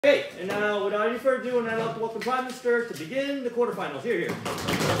Okay, and now without any further ado, I'd like to welcome Prime Minister to begin the quarterfinals. Here.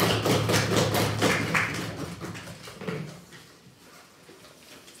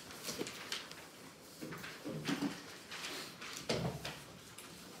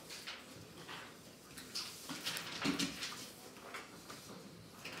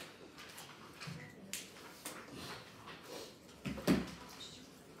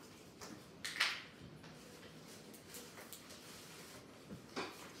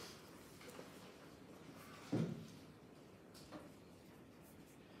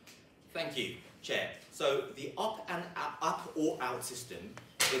 Thank you, Chair. So the up or out system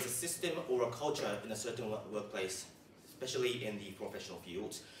is a system or a culture in a certain workplace, especially in the professional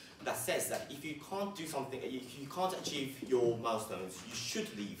field, that says that if you can't do something, if you can't achieve your milestones, you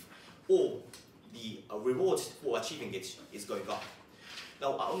should leave, or the reward for achieving it is going up.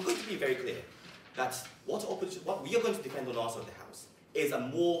 Now, I'm going to be very clear that what we are going to defend on our side of the house is a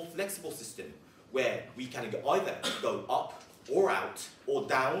more flexible system where we can either go up or out, or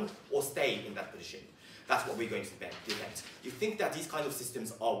down, or stay in that position. That's what we're going to defend. You think that these kind of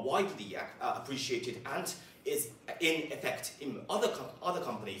systems are widely appreciated and is in effect in other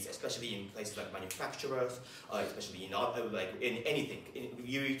companies, especially in places like manufacturers, especially in anything, in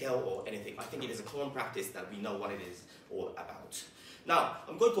retail or anything. I think it is a common practice that we know what it is all about. Now,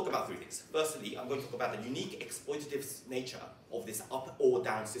 I'm going to talk about three things. Firstly, I'm going to talk about the unique exploitative nature of this up or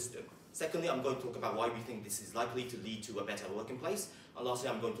down system. Secondly, I'm going to talk about why we think this is likely to lead to a better working place. And lastly,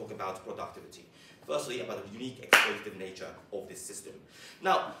 I'm going to talk about productivity. Firstly, about the unique exploitative nature of this system.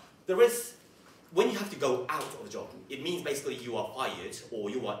 Now, when you have to go out of a job, it means basically you are fired or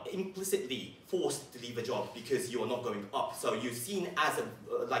you are implicitly forced to leave a job because you are not going up. So you're seen as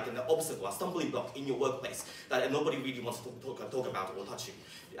like an obstacle, a stumbling block in your workplace that nobody really wants to talk about or touch you.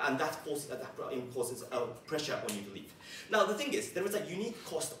 And that imposes pressure on you to leave. Now the thing is, there is a unique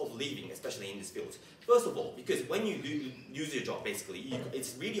cost of leaving, especially in this field. First of all, because when you lose your job, basically,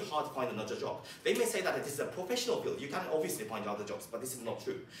 it's really hard to find another job. They may say that it is a professional field. You can obviously find other jobs, but this is not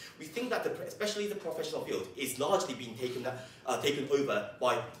true. We think that especially the professional field is largely being taken over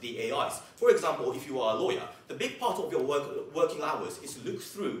by the AIs. For example, if you are a lawyer, the big part of your working hours is to look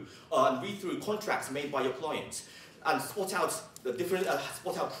through and read through contracts made by your clients and spot out the different,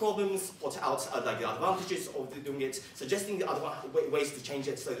 spot out problems, spot out like the advantages of doing it, suggesting the other ways to change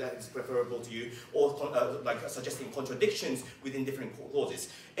it so that it's preferable to you, or like suggesting contradictions within different clauses.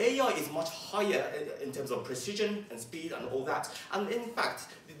 AI is much higher in terms of precision and speed and all that, and in fact,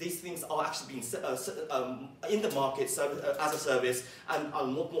 these things are actually being in the market as a service,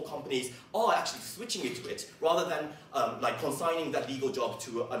 and more companies are actually switching it to it rather than like consigning that legal job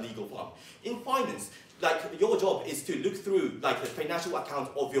to a legal firm. In finance, like your job is to look through like the financial account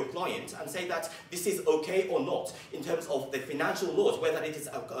of your client and say that this is okay or not in terms of the financial laws, whether it is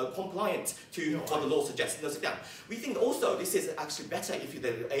compliant to what the law suggests. We think also this is actually better if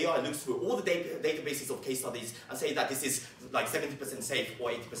the AI looks through all the databases of case studies and say that this is like 70% safe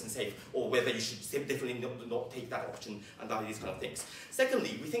or 80% safe, or whether you should definitely not take that option and these kind of things.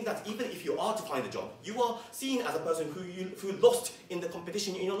 Secondly, we think that even if you are to find a job, you are seen as a person who lost in the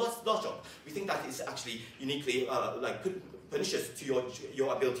competition in your last job. We think that is actually uniquely like pernicious to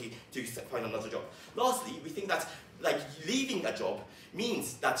your ability to find another job. Lastly, we think that like leaving a job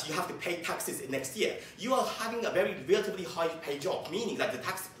means that you have to pay taxes next year. You are having a very relatively high paid job, meaning that the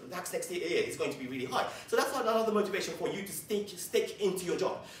tax next year is going to be really high. So that's another motivation for you to stick into your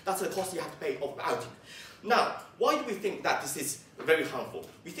job. That's the cost you have to pay of outing. Now, why do we think that this is very harmful?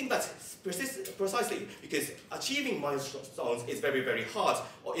 We think that precisely because achieving milestones is very, very hard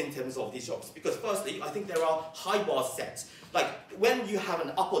in terms of these jobs. Because firstly, I think there are high bars set. Like when you have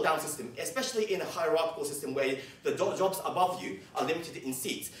an up or down system, especially in a hierarchical system where the jobs above you are limited in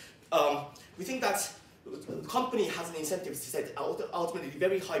seats, we think that the company has an incentive to set ultimately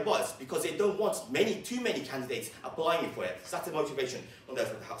very high bars because they don't want too many candidates applying for it. So that's the motivation on their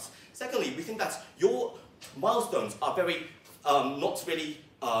side of the house. Secondly, we think that your milestones are very not really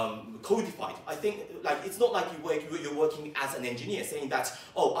codified. I think like it's not like you're working as an engineer saying that,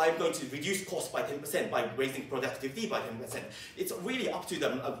 oh, I'm going to reduce costs by 10% by raising productivity by 10%. It's really up to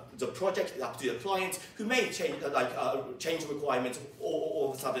the project, up to the client, who may change requirements all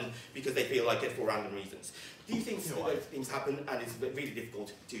of a sudden because they feel like it for random reasons. Do you think things happen and it's really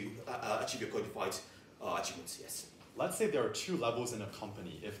difficult to achieve your codified achievements? Yes. Let's say there are two levels in a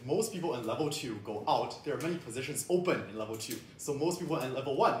company. If most people in level 2 go out, there are many positions open in level 2. So most people in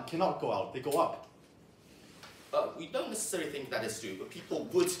level 1 cannot go out, they go up. we don't necessarily think that is true, but people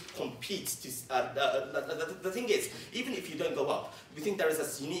would compete to, the thing is, even if you don't go up, we think there is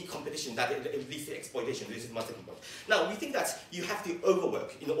a unique competition that it leads to exploitation. This is my second point. Now, we think that you have to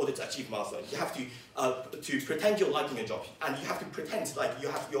overwork in order to achieve milestones. You have to pretend you're liking a job, and you have to pretend like you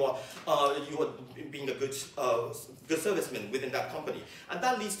are being a good serviceman within that company, and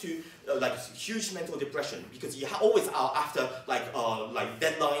that leads to like huge mental depression, because you always are after like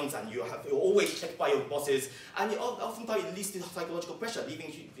deadlines, and you're always checked by your bosses, and oftentimes it leads to psychological pressure,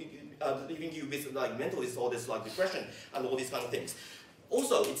 leaving you with like mental disorders like depression and all these kind of things.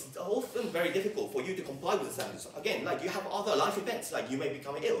 Also, it's often very difficult for you to comply with the standards. Again, like you have other life events, like you may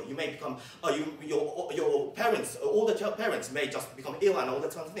become ill, you may become, your parents, all the parents may just become ill and all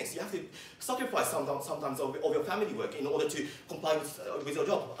that kind of things. You have to sacrifice sometimes of your family work in order to comply with your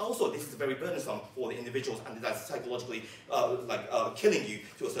job. Also, this is very burdensome for the individuals, and that's psychologically killing you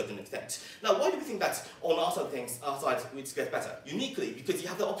to a certain extent. Now, why do we think that on our side it gets better? Uniquely, because you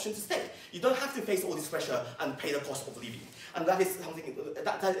have the option to stay. You don't have to face all this pressure and pay the cost of leaving. And that is something,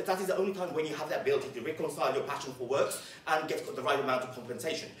 that is the only time when you have the ability to reconcile your passion for work and get the right amount of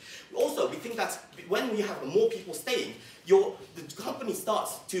compensation. Also, we think that when you have more people staying, the company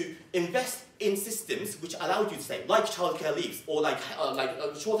starts to invest in systems which allow you to stay, like childcare leaves or like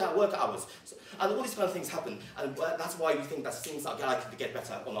shorter work hours. And all these kind of things happen, and that's why we think that things are likely to get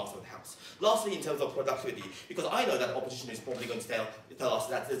better on our side of the house. Lastly, in terms of productivity, because I know that the opposition is probably going to tell us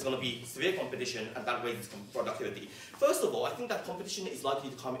that there's going to be severe competition and that raises productivity. First of all, I think that competition is likely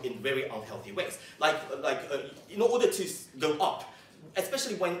to come in very unhealthy ways. In order to go up,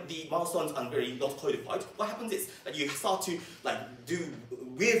 especially when the milestones are very not codified, what happens is that you start to do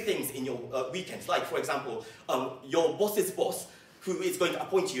weird things in your weekends. Like, for example, your boss's boss, who is going to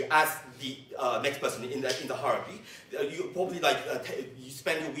appoint you as the next person in the hierarchy. You probably you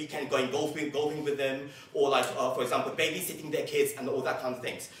spend your weekend going golfing with them, or for example, babysitting their kids and all that kind of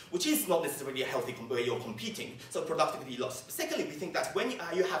things, which is not necessarily a healthy way you're competing. So productivity loss. Secondly, we think that when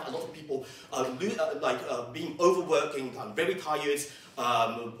you have a lot of people being overworking and very tired,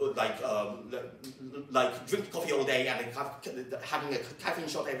 drink coffee all day and having a caffeine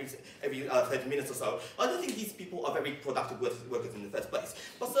shot every 30 minutes or so, I don't think these people are very productive workers in the first place.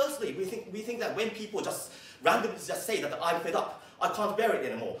 But thirdly, we think that when people just randomly just say that I'm fed up, I can't bear it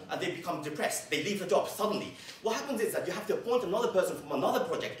anymore, and they become depressed, they leave the job suddenly, what happens is that you have to appoint another person from another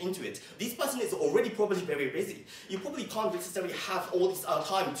project into it. This person is already probably very busy. You probably can't necessarily have all this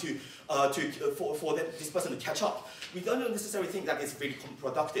time for this person to catch up. We don't necessarily think that it's really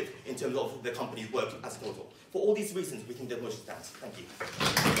productive in terms of the company's work as a total. For all these reasons, we think the motion stands. Thank you.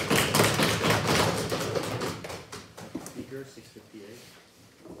 Speaker 658.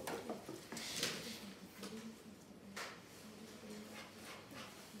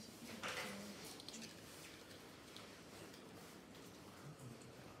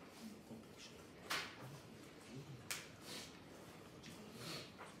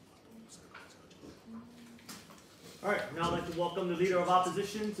 All right, now I'd like to welcome the Leader of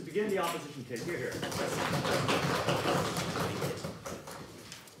Opposition to begin the opposition case. Here.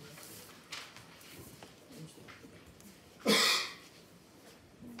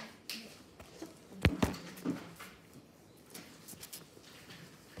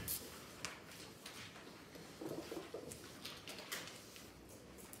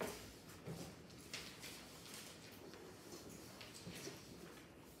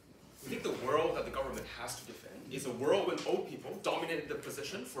 I think the world that the government has to defend is a world when old people dominated the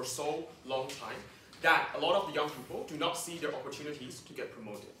position for so long time that a lot of the young people do not see their opportunities to get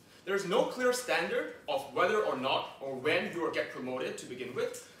promoted. There is no clear standard of whether or not or when you will get promoted to begin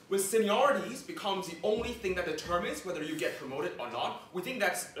with. When seniorities becomes the only thing that determines whether you get promoted or not, we think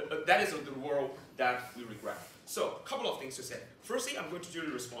that is the world that we regret. So, a couple of things to say. Firstly, I'm going to do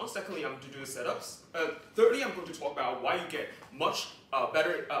the response. Secondly, I'm going to do the setups. Thirdly, I'm going to talk about why you get much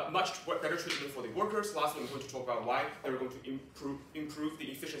better treatment for the workers. Lastly, I'm going to talk about why they're going to improve the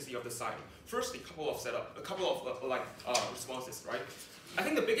efficiency of the site. Firstly, a couple of responses, right? I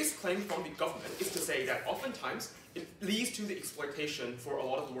think the biggest claim from the government is to say that oftentimes it leads to the exploitation for a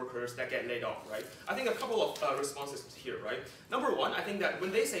lot of the workers that get laid off, right? I think a couple of responses here, right? Number one, I think that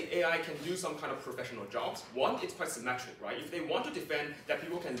when they say AI can do some kind of professional jobs, one, it's quite symmetric, right? If they want to defend that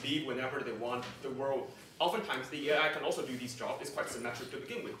people can leave whenever they want the world, oftentimes the AI can also do these jobs. It's quite symmetric to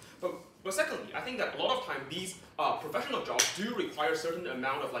begin with. But But secondly, I think that a lot of time these professional jobs do require a certain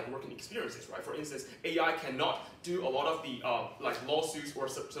amount of like working experiences, right? For instance, AI cannot do a lot of the like lawsuits or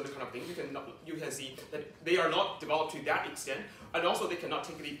certain kind of things. You can see that they are not developed to that extent, and also they cannot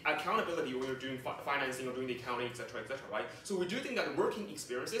take the accountability when you're doing financing or doing the accounting, etc., right? So we do think that working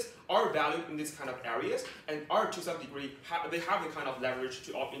experiences are valued in these kind of areas, and are to some degree they have the kind of leverage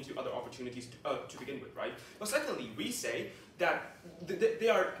to opt into other opportunities to begin with, right? But secondly, we say that they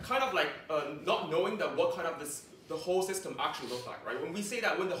are kind of like not knowing that what kind of the whole system actually looks like, right? When we say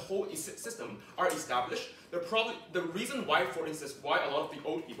that when the whole system are established, the reason why, for instance, why a lot of the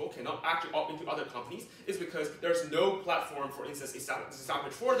old people cannot actually opt into other companies is because there's no platform, for instance,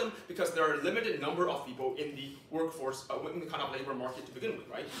 established for them, because there are a limited number of people in the workforce, in the kind of labor market to begin with,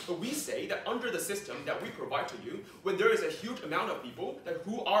 right? But we say that under the system that we provide to you, when there is a huge amount of people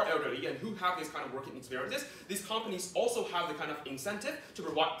who are elderly and who have these kind of working experiences, these companies also have the kind of incentive to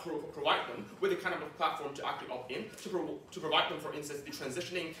provide them with a kind of a platform to actually opt in, to provide them, for instance, the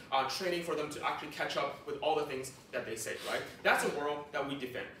transitioning training for them to actually catch up with all the things that they say, right? That's a world that we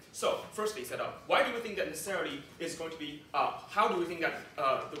defend. So, firstly, why do we think that necessarily is going to be, how do we think that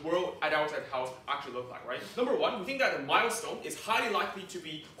the world at outside house actually look like, right? Number one, we think that the milestone is highly likely to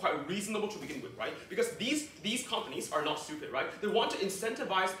be quite reasonable to begin with, right? Because these companies are not stupid, right? They want to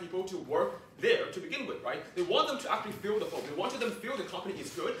incentivize people to work there to begin with, right? They want them to actually feel the hope. They want them to feel the company is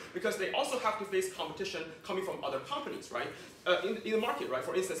good, because they also have to face competition coming from other companies, right? In the market, right?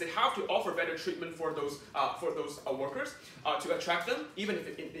 For instance, they have to offer better treatment for those workers to attract them, even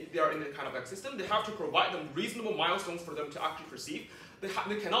if they are in the kind of like system. They have to provide them reasonable milestones for them to actually perceive. They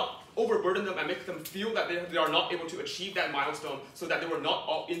cannot overburden them and make them feel that they are not able to achieve that milestone, so that they were not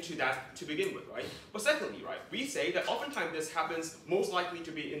all into that to begin with, right? But secondly, right, we say that oftentimes this happens most likely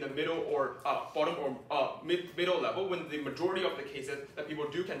to be in the middle or bottom or middle level, when the majority of the cases that people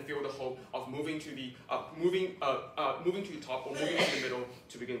can feel the hope of moving to the top or moving to the middle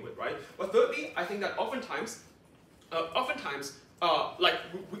to begin with, right? But thirdly, I think that oftentimes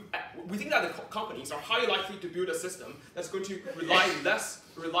we think that the companies are highly likely to build a system that's going to rely less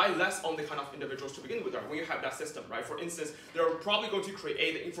on the kind of individuals to begin with, right? When you have that system, right? For instance, they're probably going to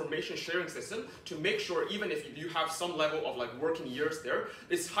create an information sharing system to make sure, even if you have some level of like working years there,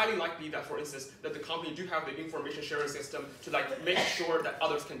 it's highly likely that, for instance, that the company do have the information sharing system to like make sure that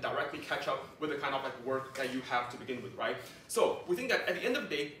others can directly catch up with the kind of like work that you have to begin with, right? So we think that at the end of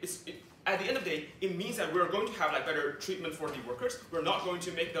the day, it means that we're going to have like better treatment for the workers. We're not going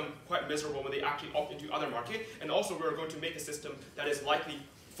to make them quite miserable when they actually opt into other market, and also we're going to make a system that is likely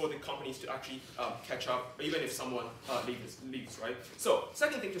for the companies to actually catch up, even if someone leaves, right? So,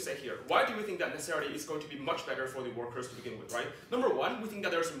 second thing to say here, why do we think that necessarily is going to be much better for the workers to begin with, right? Number one, we think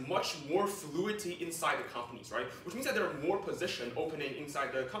that there's much more fluidity inside the companies, right? Which means that there are more position opening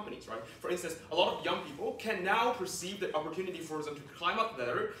inside the companies, right? For instance, a lot of young people can now perceive the opportunity for them to climb up the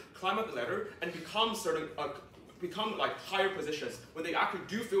ladder and become like higher positions. When they actually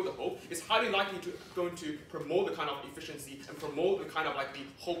do feel the hope, it's highly likely going to promote the kind of efficiency and promote the kind of like the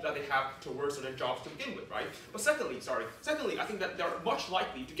hope that they have towards certain jobs to begin with, right? But secondly, I think that they're much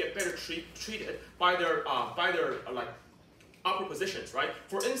likely to get better treated by their like upper positions, right?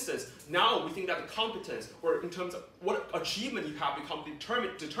 For instance, now we think that the competence, or in terms of what achievement you have, become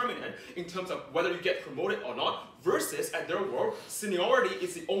determinant in terms of whether you get promoted or not, versus at their world, seniority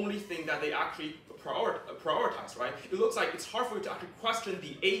is the only thing that they actually prioritize, right? It looks like it's hard for you to actually question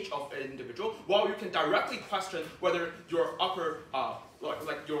the age of an individual, while you can directly question whether your upper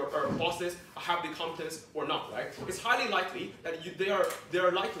your bosses have the competence or not, right? It's highly likely that they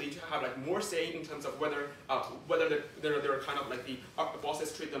are likely to have like more say in terms of whether they're kind of like the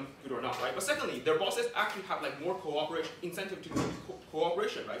bosses treat them good or not, right? But secondly, their bosses actually have like more incentive to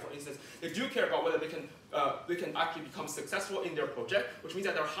cooperation, right? For instance, they do care about whether they can actually become successful in their project, which means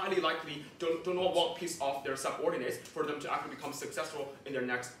that they're highly likely do not want piss off their subordinates for them to actually become successful in their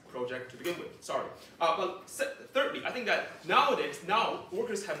next project to begin with. Sorry. But thirdly, I think that now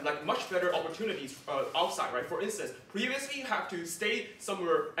workers have like much better opportunities outside, right? For instance, previously you have to stay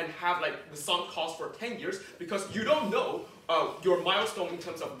somewhere and have like the sunk cost for 10 years because you don't know your milestone in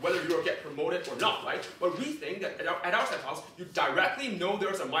terms of whether you'll get promoted or not, right? But we think that at our side house, you directly know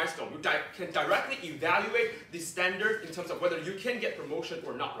there's a milestone. You can directly evaluate the standard in terms of whether you can get promotion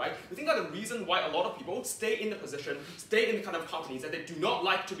or not, right? We think that the reason why a lot of people stay in the position, stay in the kind of companies that they do not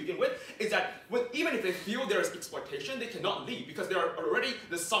like to begin with, is that even if they feel there is exploitation, they cannot leave because there are already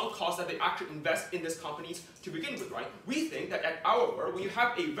the sunk costs that they actually invest in these companies to begin with, right? We think that at our world, when you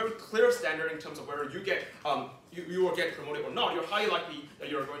have a very clear standard in terms of whether you get you will get promoted or not, you're highly likely that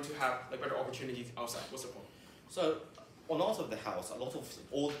you're going to have like better opportunities outside. What's the point? So on also the house, a lot of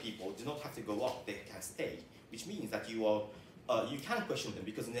old people do not have to go up; they can stay, which means that you can question them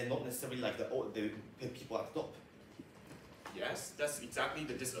because they're not necessarily like the people at the top. Yes, that's exactly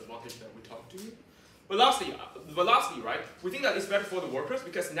the disadvantage that we talked to. But lastly, right, we think that it's better for the workers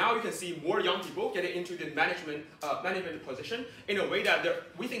because now you can see more young people getting into the management position in a way that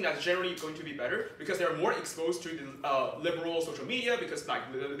we think that's generally going to be better because they're more exposed to the liberal social media because like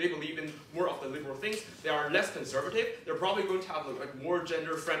they believe in more of the liberal things. They are less conservative. They're probably going to have like more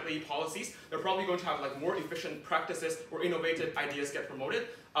gender-friendly policies. They're probably going to have like more efficient practices or innovative ideas get promoted.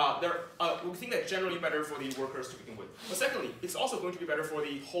 We think that's generally better for the workers to begin with. But secondly, it's also going to be better for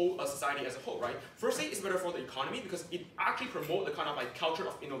the whole society as a whole, right? Firstly, it's better for the economy because it actually promotes the kind of like culture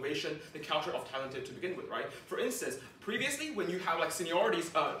of innovation, the culture of talented to begin with, right? For instance, previously when you have like seniority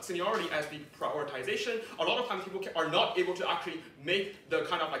as the prioritization, a lot of times people are not able to actually make the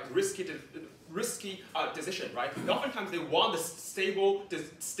kind of like risky decision, right? And oftentimes they want the stable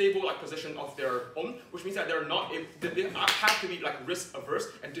like position of their own, which means that they have to be like risk averse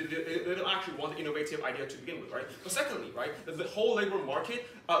and they don't actually want the innovative idea to begin with, right? But secondly, right, the whole labor market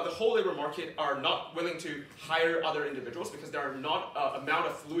are not willing to hire other individuals because there are not amount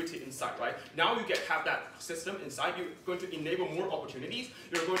of fluidity inside, right? Now you have that system inside, you're going to enable more opportunities,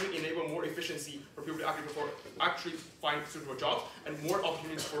 you're going to enable more efficiency for people to actually find suitable jobs and more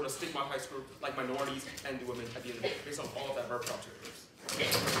opportunities for the stigmatized group like minorities and the women at the end of the day, based on all of that very proud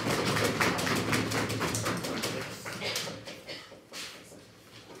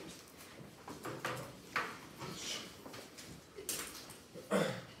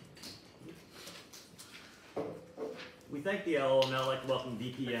We thank the L, and now I'd like to welcome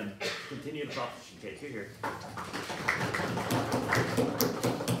DPM. Continue the proposition case. You're here.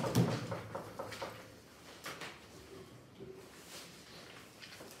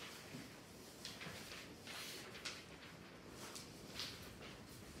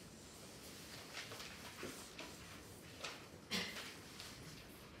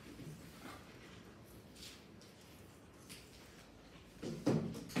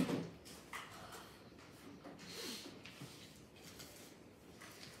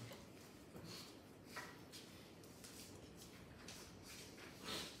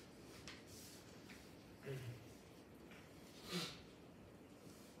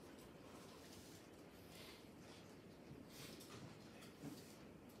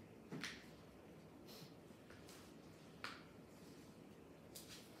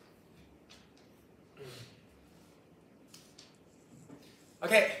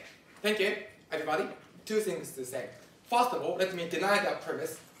 Okay, thank you, everybody. Two things to say. First of all, let me deny that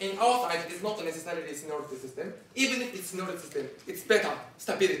premise. In our side, it's not necessarily a seniority system. Even if it's seniority system, it's better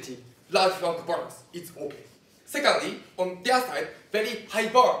stability, life-long balance. It's okay. Secondly, on their side, very high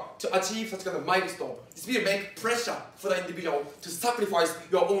bar to achieve such kind of milestone. This will make pressure for the individual to sacrifice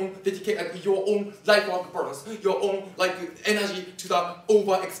your own dedication, your own lifelong balance, your own like energy to the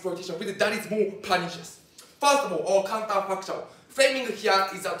over-exploitation, because that is more pernicious. First of all, our counterfactual framing here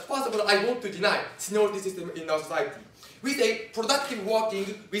is that first of all, I want to deny seniority system in our society. We say productive working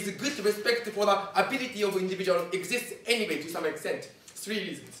with good respect for the ability of individual exists anyway to some extent. Three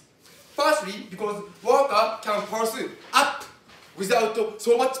reasons. Firstly, because worker can pursue up without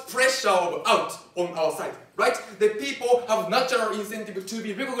so much pressure of out on our side, right? The people have natural incentive to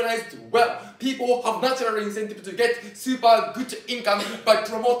be recognized well. People have natural incentive to get super good income by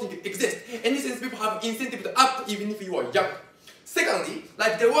promoting exist. In this sense, people have incentive to up even if you are young. Secondly,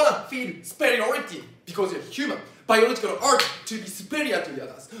 like they wanna feel superiority because you're human. Biological urge to be superior to the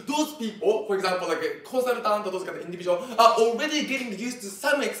others. Those people, for example, like a consultant or those kind of individual, are already getting used to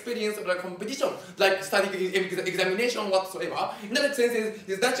some experience of like competition, like studying examination whatsoever. In that sense,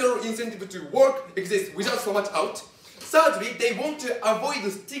 his natural incentive to work exists without so much out. Thirdly, they want to avoid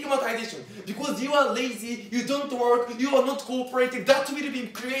the stigmatization. Because you are lazy, you don't work, you are not cooperative, that will be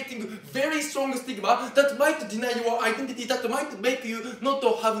creating very strong stigma that might deny your identity, that might make you not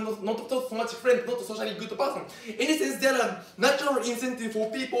so much friend, not a socially good person. In a sense, there are natural incentive for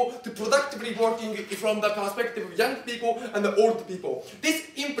people to productively working from the perspective of young people and the old people. This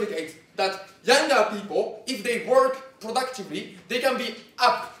implicates that younger people, if they work productively, they can be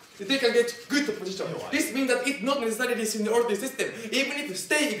up. They can get good position. This means that it's not necessarily a seniority system. Even if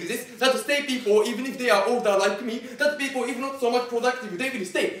stay exists, that stay people, even if they are older like me, that people, if not so much productive, they will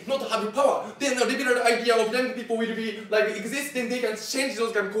stay, not having power. Then the liberal idea of young people will be like exist, then they can change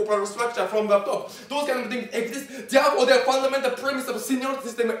those kind of corporate structure from the top. Those kind of things exist. Therefore, their fundamental premise of seniority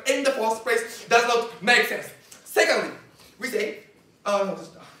system in the first place does not make sense. Secondly, we say, why?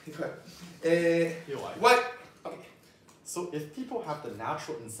 Okay. So if people have the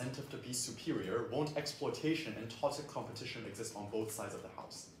natural incentive to be superior, won't exploitation and toxic competition exist on both sides of the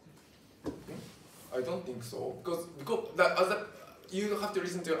house? I don't think so, because you have to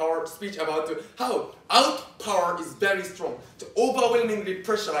listen to our speech about how out power is very strong to overwhelmingly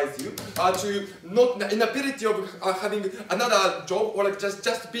pressurize you, to not the inability of having another job or like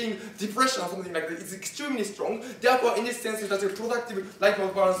just being depression or something like that. It's extremely strong. Therefore, in this sense, that a productive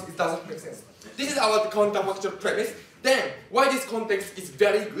life-work balance it doesn't make sense. This is our counterfactual premise. Then, why this context is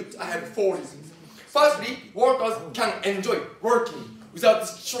very good? I have 4 reasons. Firstly, workers can enjoy working without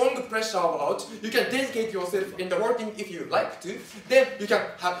strong pressure about. You can dedicate yourself in the working if you like to, then you can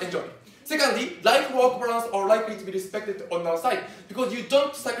have enjoy. Secondly, life-work balance are likely to be respected on our side because you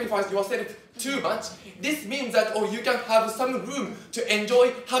don't sacrifice yourself too much. This means that you can have some room to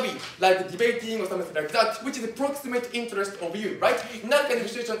enjoy hobby like debating or something like that, which is the proximate interest of you, right? In that kind of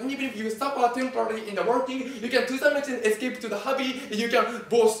situation, even if you suffer temporarily in the working, you can to some extent escape to the hobby. You can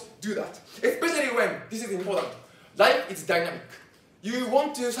both do that, especially when this is important. Life is dynamic. You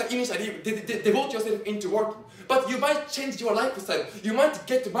want to initially devote yourself into working, but you might change your lifestyle, you might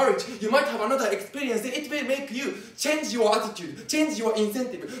get married, you might have another experience, then it will make you change your attitude, change your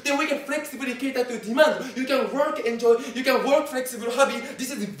incentive. Then we can flexibly cater to demand. You can work, enjoy, you can work flexible hobby.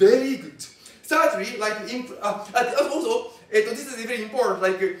 This is very good. Thirdly, also, this is very important,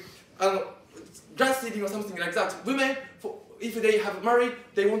 like grass seeding or something like that. Women, if they have married,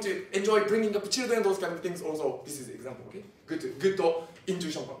 they want to enjoy bringing up children, those kind of things also. This is an example, okay? Good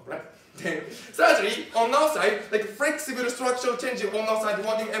intuition, right? Then, thirdly, on our side, like flexible structural change on our side,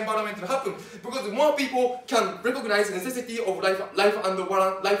 working environment will happen because more people can recognize the necessity of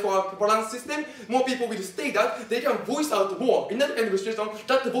life-work balance system. More people will stay that they can voice out more. In that kind of situation,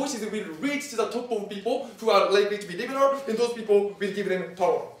 that the voices will reach to the top of people who are likely to be liberal, and those people will give them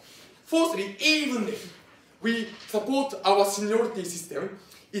power. Fourthly, even if we support our seniority system,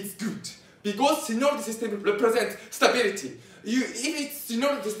 it's good. Because seniority system represents stability. If it's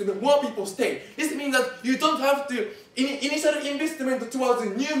seniority system, more people stay. This means that you don't have to, initial investment towards a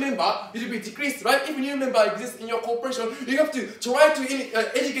new member will be decreased, right? If a new member exists in your corporation, you have to try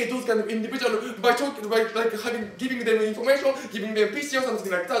to educate those kind of individuals by giving them information, giving them PC or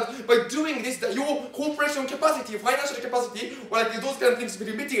something like that. By doing this, that your corporation capacity, financial capacity, or like those kind of things will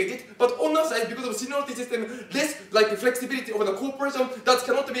be mitigated. But on our side, because of seniority system, less like flexibility of the corporation, that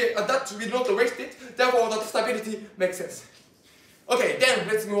will not waste it. Therefore, that stability makes sense. Okay, then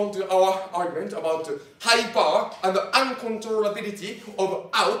let's move on to our argument about high bar and the uncontrollability of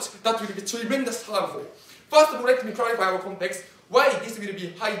out that will be tremendously harmful. First of all, let me clarify our context. Why this will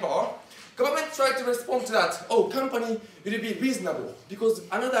be high bar? Government tried to respond to that. Company will be reasonable because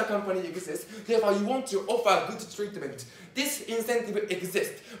another company exists. Therefore, you want to offer good treatment. This incentive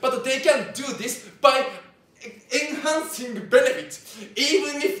exists, but they can do this by enhancing benefit.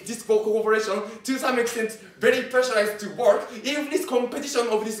 Even if this corporation, to some extent, very pressurized to work, even this competition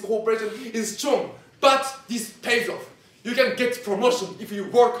of this corporation is strong, but this pays off. You can get promotion if you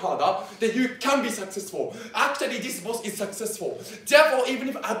work harder, then you can be successful. Actually, this boss is successful. Therefore, even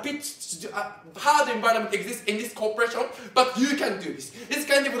if a bit hard environment exists in this corporation, but you can do this. This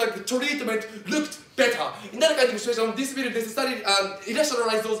kind of like treatment looked better. In that kind of situation, this will necessarily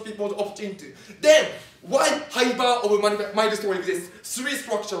irrationalize those people to opt into. Then, why high bar of milestone exists? 3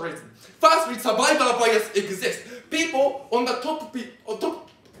 structural reasons. Firstly, survivor bias exists. People on the top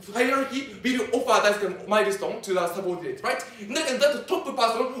hierarchy will offer that kind of milestone to the subordinate, right? And that top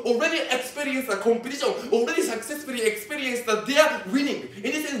person already experienced a competition, already successfully experienced that they are winning. In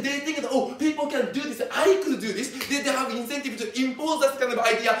this sense, they think that, people can do this, I could do this. They have incentive to impose that kind of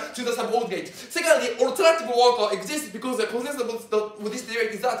idea to the subordinate. Secondly, alternative worker exists because the consensus of this theory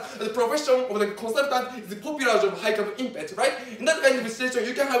is that the profession of the consultant is a popular job, high kind of impact, right? In that kind of situation,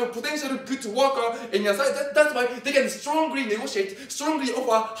 you can have a potential good worker in your side. That's why they can strongly negotiate, strongly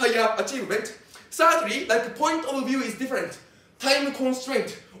offer higher achievement. Thirdly, like the point of view is different. Time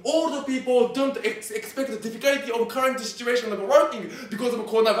constraint. All the people don't expect the difficulty of current situation of working because of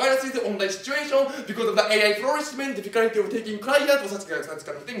coronavirus, the online situation, because of the AI flourishment, difficulty of taking clients or such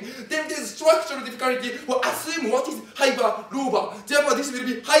kind of thing. Then there's structural difficulty for assume what is high bar, low bar. Therefore, this will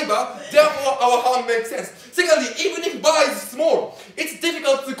be high bar. Therefore, our harm makes sense. Secondly, even if bar is small, it's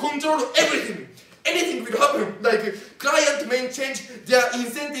difficult to control everything. Anything will happen, like client may change their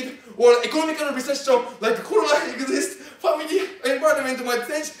incentive or economical recession, like corona exists, family environment might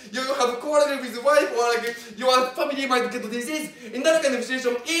change, you have a quarrel with your wife or like your family might get disease. In that kind of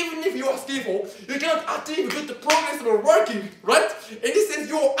situation, even if you are skillful, you cannot achieve good progress or working, right? In this sense,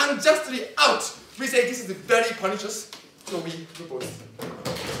 you are unjustly out. We say this is very pernicious, so we propose.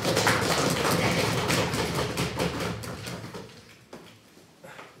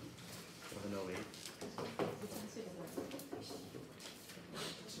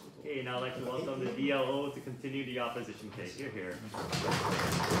 and welcome the DLO to continue the opposition case. Here, here.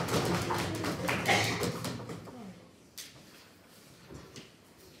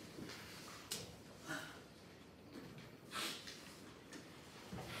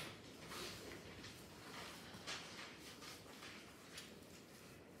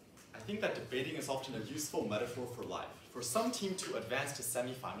 I think that debating is often a useful metaphor for life. For some team to advance to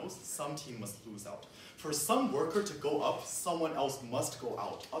semifinals, some team must lose out. For some worker to go up, someone else must go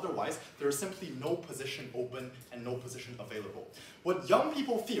out. Otherwise, there is simply no position open and no position available. What young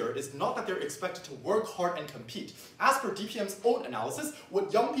people fear is not that they're expected to work hard and compete. As per DPM's own analysis,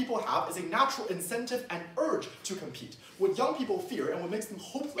 what young people have is a natural incentive and urge to compete. What young people fear and what makes them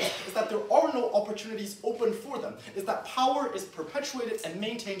hopeless is that there are no opportunities open for them, is that power is perpetuated and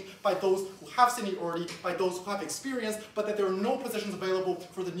maintained by those who have seniority, by those who have experience, but that there are no positions available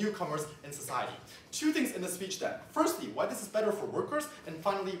for the newcomers in society. Two things in the speech then. Firstly, why this is better for workers, and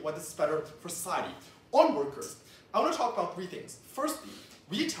finally, why this is better for society. On workers, I want to talk about three things. Firstly,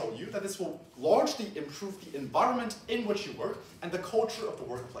 we tell you that this will largely improve the environment in which you work and the culture of the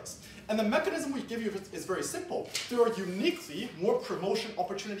workplace. And the mechanism we give you is very simple. There are uniquely more promotion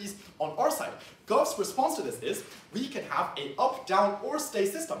opportunities on our side. Gov's response to this is, we can have a up, down, or stay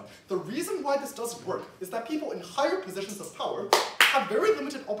system. The reason why this doesn't work is that people in higher positions of power have very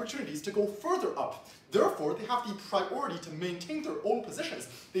limited opportunities to go further up. Therefore, they have the priority to maintain their own positions.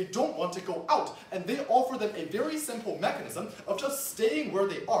 They don't want to go out, and they offer them a very simple mechanism of just staying where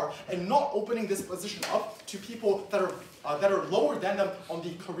they are and not opening this position up to people that are lower than them on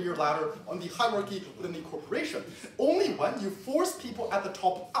the career ladder, on the hierarchy within the corporation. Only when you force people at the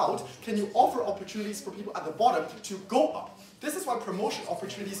top out can you offer opportunities for people at the bottom to go up. This is why promotion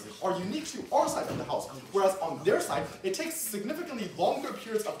opportunities are unique to our side of the house, whereas on their side, it takes significantly longer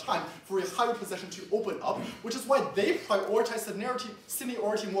periods of time for a higher position to open up, which is why they prioritize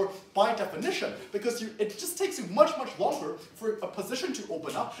seniority more by definition, because it just takes you much, much longer for a position to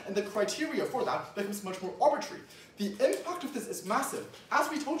open up, and the criteria for that becomes much more arbitrary. The impact of this is massive.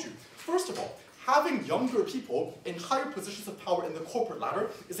 As we told you, first of all, having younger people in higher positions of power in the corporate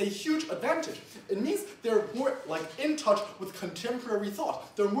ladder is a huge advantage. It means they're more in touch with contemporary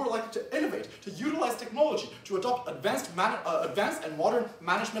thought. They're more likely to innovate, to utilize technology, to adopt advanced and modern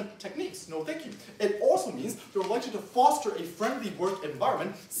management techniques. No, thank you. It also means they're likely to foster a friendly work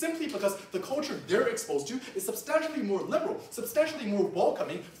environment simply because the culture they're exposed to is substantially more liberal, substantially more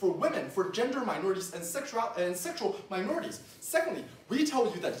welcoming for women, for gender minorities, and sexual minorities. Secondly, we tell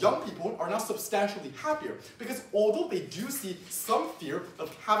you that young people are now substantially happier because although they do see some fear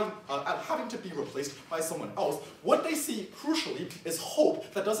of having to be replaced by someone else, what they see crucially is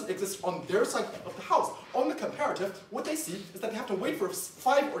hope that doesn't exist on their side of the house. On the comparative, what they see is that they have to wait for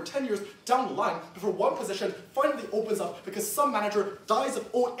 5 or 10 years down the line before one position finally opens up because some manager dies of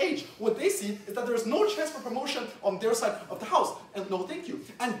old age. What they see is that there's no chance for promotion on their side of the house. And no thank you.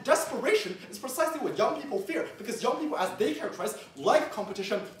 And desperation is precisely what young people fear, because young people, as they characterize, like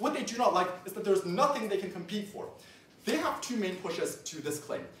competition. What they do not like is that there's nothing they can compete for. They have two main pushes to this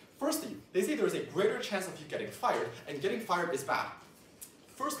claim. Firstly, they say there is a greater chance of you getting fired, and getting fired is bad.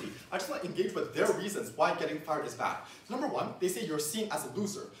 Firstly, I just want to engage with their reasons why getting fired is bad. Number one, they say you're seen as a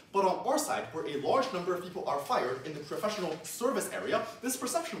loser. But on our side, where a large number of people are fired in the professional service area, this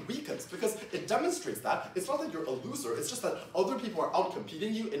perception weakens because it demonstrates that it's not that you're a loser, it's just that other people are out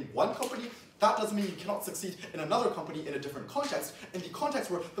competing you in one company. That doesn't mean you cannot succeed in another company in a different context, in the context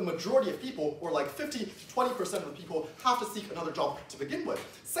where the majority of people, or like 50 to 20% of the people, have to seek another job to begin with.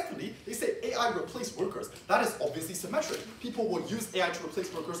 Secondly, they say AI replace workers. That is obviously symmetric. People will use AI to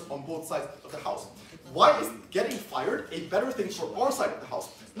replace workers on both sides of the house. Why is getting fired a better thing for our side of the house?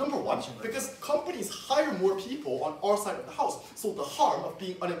 Number one, because companies hire more people on our side of the house, so the harm of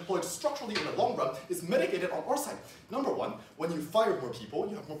being unemployed structurally in the long run is mitigated on our side. Number one, when you fire more people,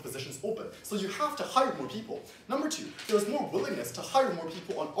 you have more positions open, so you have to hire more people. Number two, there's more willingness to hire more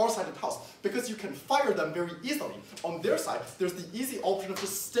people on our side of the house, because you can fire them very easily. On their side, there's the easy option of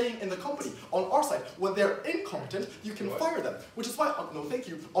just staying in the company. On our side, when they're incompetent, you can fire them, which is why, no thank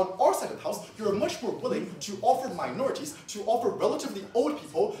you, on our side of the house, you're much more willing to offer minorities, to offer relatively old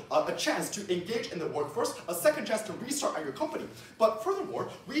people a chance to engage in the workforce, a second chance to restart at your company. But furthermore,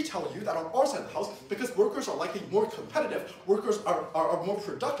 we tell you that on our side of the house, because workers are likely more competitive, workers are more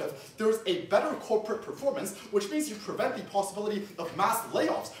productive, there's a better corporate performance, which means you prevent the possibility of mass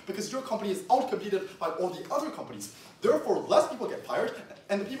layoffs because your company is outcompeted by all the other companies. Therefore, less people get fired,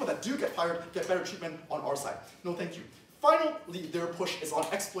 and the people that do get fired get better treatment on our side. No, thank you. Finally, their push is on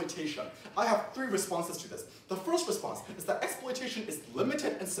exploitation. I have 3 responses to this. The first response is that exploitation is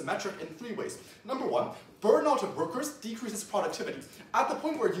limited and symmetric in 3 ways. Number 1, burnout of workers decreases productivity. At the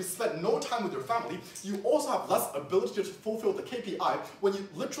point where you spend no time with your family, you also have less ability to fulfill the KPI when you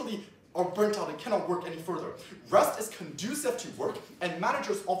literally are burnt out and cannot work any further. Rest is conducive to work, and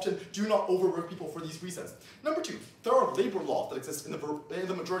managers often do not overwork people for these reasons. Number 2, there are labor laws that exist in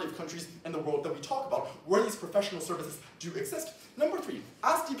the majority of countries in the world that we talk about where these professional services do exist. Number 3,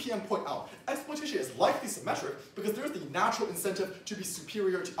 as DPM point out, exploitation is likely symmetric because there is the natural incentive to be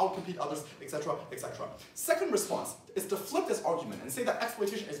superior, to outcompete others, etc., etc. Second response is to flip this argument and say that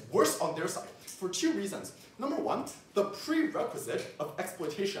exploitation is worse on their side for 2 reasons. Number 1, the prerequisite of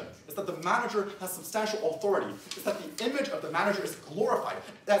exploitation is that the manager has substantial authority, is that the image of the manager is glorified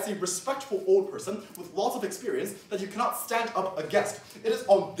as a respectful old person with lots of experience that you cannot stand up against. It is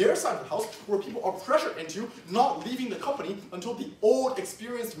on their side of the house where people are pressured into not leaving the company until the old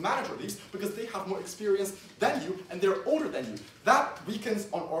experienced manager leaves because they have more experience than you and they're older than you. That weakens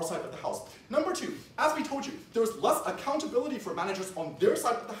on our side of the house. Number 2, as we told you, there's less accountability for managers on their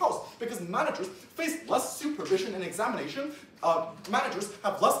side of the house because managers face less supervision and examination. Managers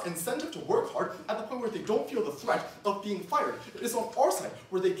have less incentive to work hard at the point where they don't feel the threat of being fired. It is on our side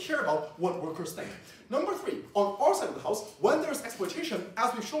where they care about what workers think. Number 3, on our side of the house, when there's exploitation,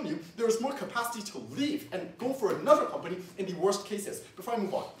 as we've shown you, there is more capacity to leave and go for another company in the worst cases. Before I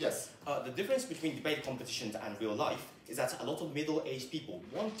move on, yes? The difference between debate competitions and real life is that a lot of middle-aged people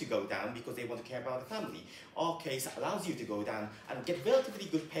want to go down because they want to care about the family. Our case allows you to go down and get relatively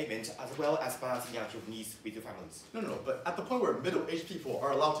good payment as well as balancing out your needs with your families. No, but at the point where middle-aged people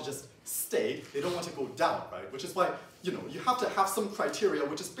are allowed to just stay, they don't want to go down, right? Which is why, you have to have some criteria,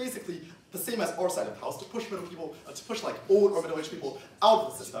 which is basically the same as our side of the house, to push middle people, to push like old or middle-aged people out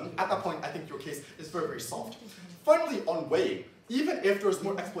of the system. At that point, I think your case is very, very soft. Finally, on weighing, even if there's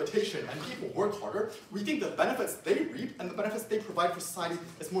more exploitation and people work harder, we think the benefits they reap and the benefits they provide for society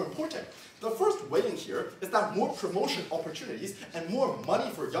is more important. The first weighing here is that more promotion opportunities and more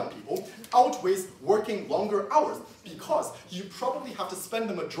money for young people outweighs working longer hours because you probably have to spend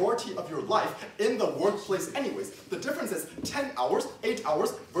the majority of your life in the workplace anyways. The difference is 10 hours, 8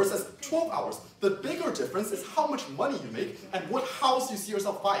 hours versus 12 hours. The bigger difference is how much money you make and what house you see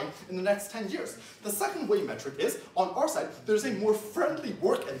yourself buying in the next 10 years. The second weighing metric is, on our side, there's a more friendly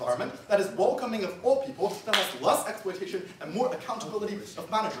work environment that is welcoming of all people, that has less exploitation and more accountability of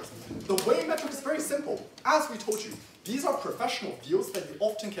managers. The weighing metric is very simple. As we told you, these are professional fields that you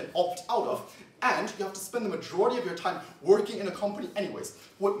often can opt out of, and you have to spend the majority of your time working in a company anyways.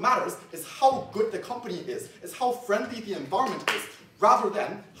 What matters is how good the company is how friendly the environment is, rather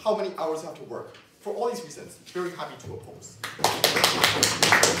than how many hours you have to work. For all these reasons, very happy to oppose.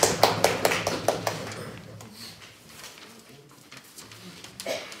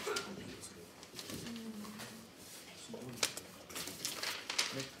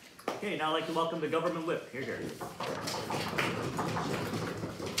 Okay, now I'd like to welcome the government whip. Here.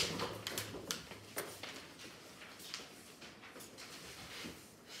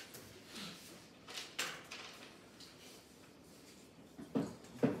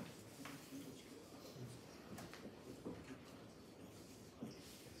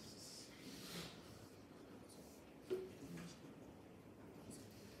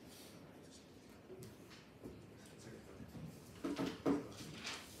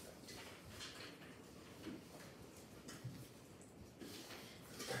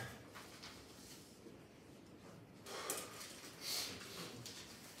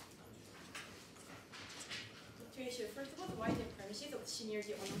 First of all, why the premises of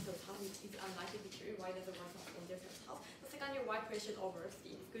seniority on the house is unlikely to be true. Why does the work on their house? The secondly, why pressure over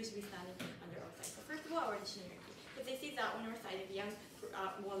the exclusively standing under our side. So first of all, our seniority. But they see that on our side, the young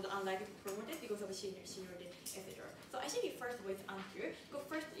more unlikely to promote it because of the seniority, etc. So I think the first way is untrue. Because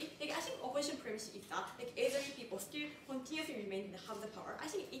firstly, I think opposition premise is that elderly people still continuously remain in have the power.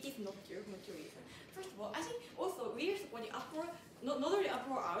 I think it is not true for two reasons. First of all, I think also we are supporting upward, not only up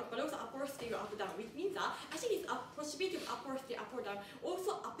or out, but also upward still up or down, which means that I think it's a possibility of upward still up or down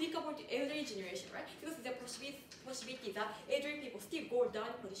also applicable to elderly generation, right? Because the possibility that elderly people still go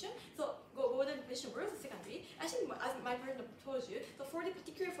down in position, so go down in position versus secondary. I think as my partner told you, so for the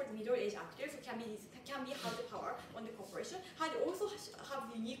particular for the middle-aged actors, can be have the power on the corporation, how they also have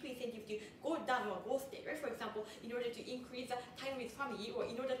the unique incentive to go down or go stay, right? For example, in order to increase the time with family, or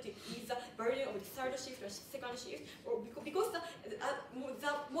in order to ease the burden of the third shift or second shift, or because the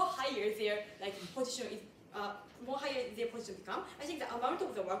more higher their position is more higher their position become, I think the amount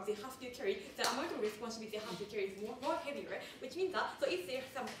of the work they have to carry, the amount of responsibility they have to carry is more heavier, which means that, so if there's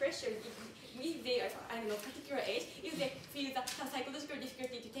some pressure, if they are, I don't know, particular age, if they feel that some psychological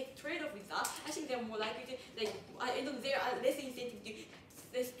difficulty to take trade-off with that, I think they're more likely to, like, I don't know, they are less incentive to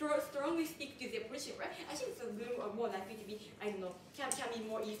they strongly stick to their position, right? I think the room are more likely to be, I don't know, can be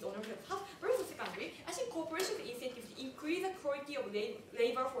more eased on themselves. But also secondary, I think corporations' incentive to increase the quality of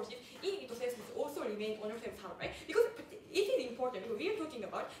labor forces in itself is also remain on themselves, right? Because it is important, because we are talking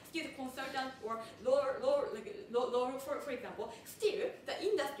about still the consultant or lower, for example, still the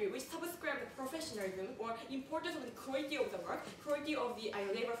industry which subscribe the professionalism or importance of the quality of the work, quality of the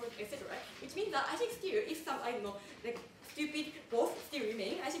labor force, etc. Which means that I think still if some, I don't know, like stupid both still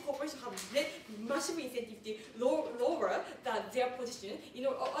remain, I think corporations have massive incentive to lower their position, you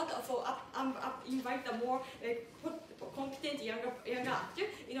know, also invite the more competent younger actor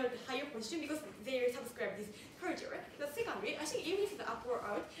in order to higher position because they subscribe this culture. But secondly, I think even if the up or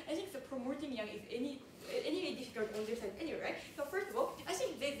out, I think the promoting young is anyway difficult on their side anyway, right? So first of all, I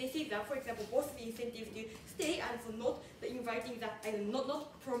think they see that, for example, both the incentive to stay and so not the inviting that and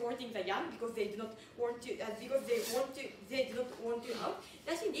not promoting the young because they do not want to because they do not want to out.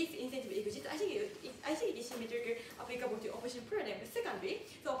 I think this incentive exists. I think it is symmetrically applicable to opposition paradigm. Secondly,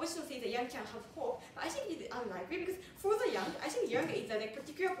 the opposition says the young can have hope, but I think it is unlikely because for the young, I think young is a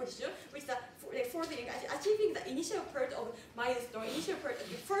particular position which for the young achieving the initial part of milestone, initial part of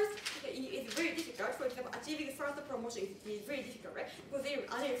the first is very difficult. For example, achieving the first promotion is very difficult, right? Because they have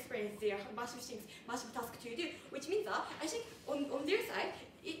other experience, they have massive things, massive tasks to do, which means that I think on their side,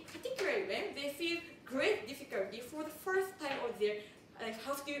 particularly when they feel great difficulty for the first time of their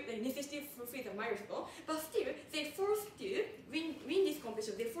have to necessarily fulfill the milestone, but still they forced to win this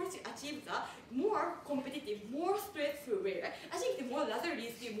competition. They forced to achieve the more competitive, more stressful way. Right? I think the more rather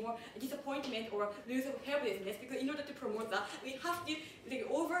leads to more disappointment or lose of helplessness because in order to promote that, we have to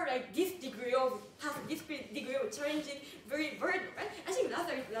over this degree of challenging, very burden. Right? I think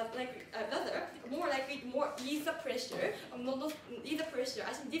rather more likely more ease the pressure, not ease the pressure.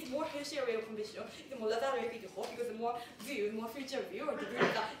 I think this more healthier way of competition is more rather likely to hold because the more view, more future view. Degree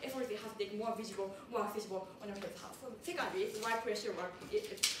of the effort they have to take more visible, more accessible on your first house. So secondly, it's why pressure work,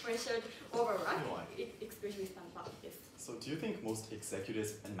 pressured overrun, especially stand back. Yes. So do you think most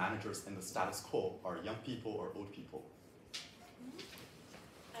executives and managers in the status quo are young people or old people?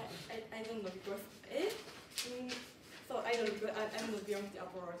 I don't know because so I don't know because I'm not beyond the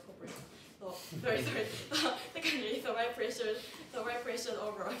upper corporation. So sorry. Secondly, so why pressure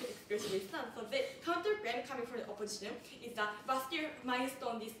overall especially stand. So the counterclaim coming from the opposition is that but still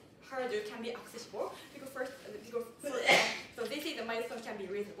milestone this hurdle can be accessible because so they say the milestone can be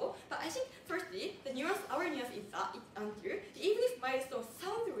reasonable. But I think firstly our nuance is that it's unclear. Even if milestone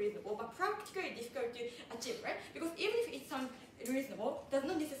sounds reasonable but practically difficult to achieve, right? Because even if it sounds reasonable does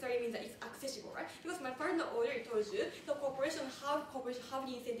not necessarily mean that it's accessible, right? Because my partner already told you the corporation have the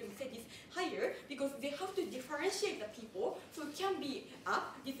incentive to set this higher because they have to differentiate the people who can be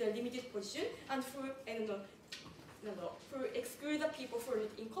up with a limited position and who exclude the people who are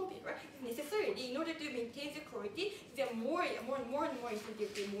not incompetent, right? Necessarily, in order to maintain the quality, there are more and more incentive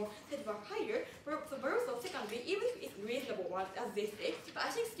to more set bar higher. But also, secondly, even if it's reasonable one, as they say, but I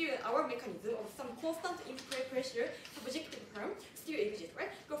think still our mechanism of some constant pressure, subjective term, still exists, right?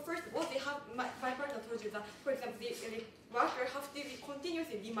 Because first of all, they have my partner told you that, for example, the worker have to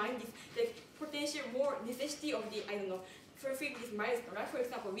continuously remind this potential more necessity of the fulfill this milestone, right? For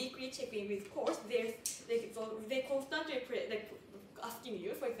example, weekly check-in with course, they constantly asking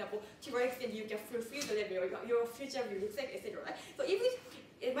you, for example, to what extent you can fulfill the level, your future will look like, etc. Right? So even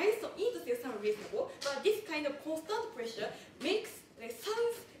if a milestone does sound reasonable, but this kind of constant pressure makes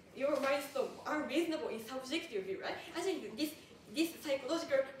your milestone unreasonable in subjective view, right? I think this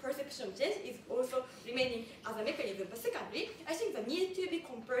psychological perception change is also remaining as a mechanism. But secondly, I think the need to be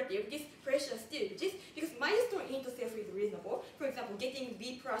comparative, this pressure still exists because milestone in itself is reasonable. For example, getting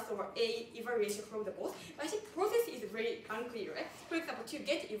B+ or A evaluation from the boss. I think process is very unclear, right? For example, to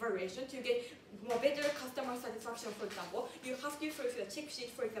get evaluation, to get more better customer satisfaction, for example, you have to fulfill a check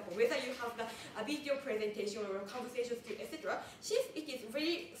sheet, for example, whether you have the video presentation or conversation skill, etc. Since it is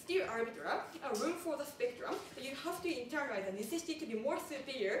very still arbitrary, room for the spectrum, you have to internalize the necessity to be more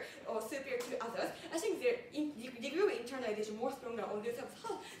superior or superior to others. I think the degree of internalization more stronger on this side.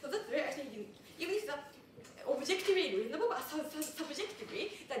 So that's where I think even if the objectively reasonable, but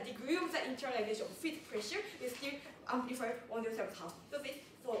subjectively, the degree of the internalization of fit pressure is still amplified on the side.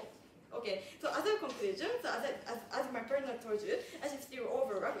 Okay, so other conclusions, as my partner told you, as if still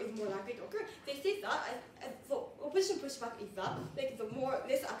overlap is more likely to occur. They say that, so opposition pushback is that, the more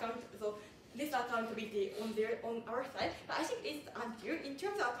less account, so this accountability on our side, but I think it's unfair in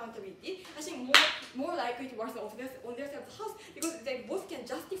terms of accountability. I think more likely to work on their house because they both can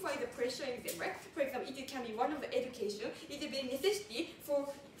justify the pressure in them, right? For example, it can be one of the education. It is a necessity for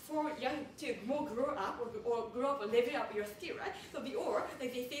young to more grow up or grow up or level up your skill, right? So or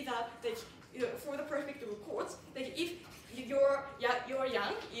like they say that like for the perspective of courts, like if your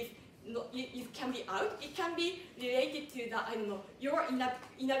young is it can be out. It can be related to the your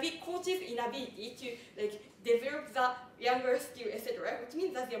coach's inability to like develop the younger skill, etc. Which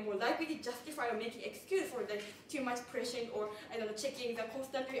means that they are more likely to justify or making excuse for like too much pressure or checking the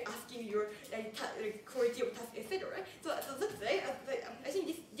constantly asking your quality of task, etc. So that's why I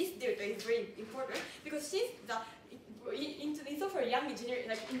think this data is very important because since the for young engineering,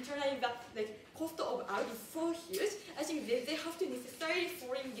 like internally the cost of out is so huge, I think they have to necessarily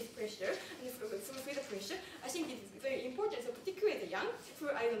fall in this pressure and feel the pressure. I think this is very important. So particularly the young, who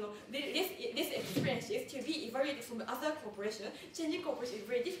this experiences to be evaluated from other corporation, changing corporation is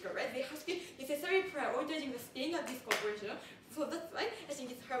very difficult, right? They have to necessarily prioritizing the staying at this corporation. So that's why I think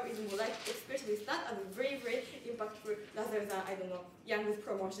this term is more like experience with that and very, very impactful rather than, young with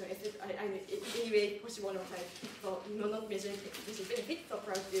promotion, etc. Anyway, possible or type. So, not measuring benefits, so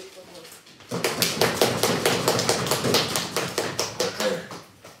proud to promote.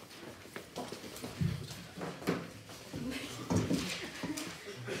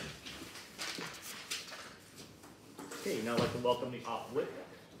 Okay, now I'd like to welcome the op witness.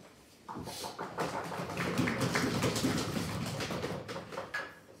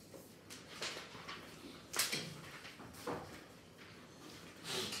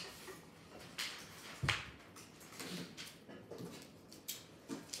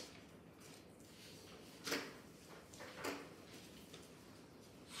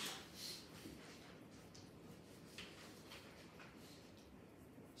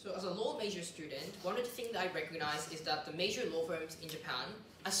 So as a law major student, one of the things that I recognize is that the major law firms in Japan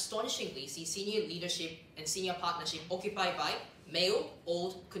astonishingly see senior leadership and senior partnership occupied by male,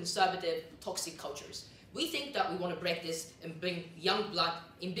 old, conservative, toxic cultures. We think that we want to break this and bring young blood,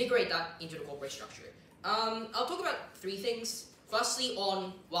 invigorate that into the corporate structure. I'll talk about three things. Firstly,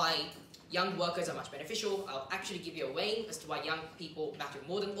 on why young workers are much beneficial. I'll actually give you a weighing as to why young people matter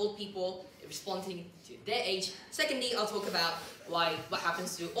more than old people, responding to their age. Secondly, I'll talk about what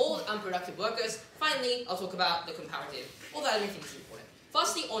happens to old, unproductive workers. Finally, I'll talk about the comparative. All that everything is important.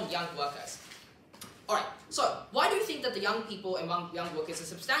 Firstly, on young workers. Alright, so why do you think that the young people among young workers are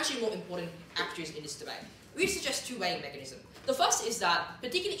substantially more important actors in this debate? We suggest two weighing mechanisms. The first is that,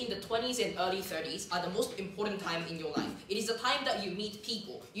 particularly in the 20s and early 30s, are the most important time in your life. It is the time that you meet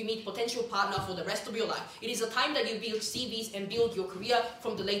people, you meet potential partner for the rest of your life. It is the time that you build CVs and build your career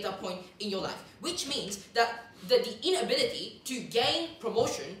from the later point in your life. Which means that the inability to gain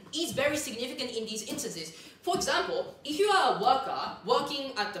promotion is very significant in these instances. For example, if you are a worker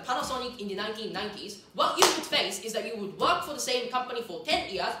working at the Panasonic in the 1990s, what you would face is that you would work for the same company for 10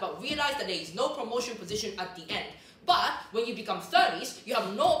 years but realize that there is no promotion position at the end. But when you become 30s, you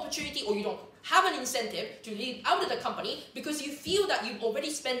have no opportunity or you don't have an incentive to leave out of the company because you feel that you've already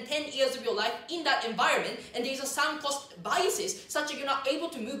spent 10 years of your life in that environment and there's a sunk cost biases such that you're not able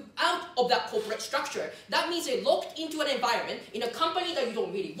to move out of that corporate structure. That means you're locked into an environment in a company that you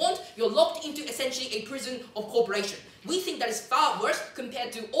don't really want. You're locked into essentially a prison of corporation. We think that is far worse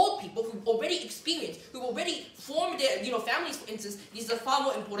compared to old people who've already experienced, who've already formed their families, for instance. These are far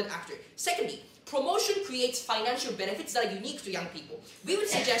more important actors. Secondly, promotion creates financial benefits that are unique to young people. We would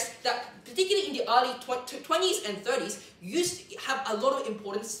suggest that, particularly in the early 20s and 30s, you used to have a lot of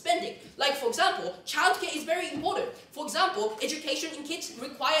important spending. Like, for example, childcare is very important. For example, education in kids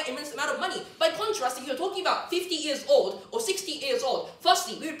require immense amount of money. By contrast, if you're talking about 50 years old or 60 years old,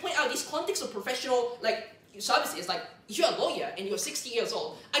 firstly, we would point out this context of professional services. Like, if you're a lawyer and you're 60 years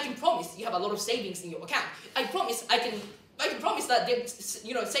old, I can promise you have a lot of savings in your account. I promise that they're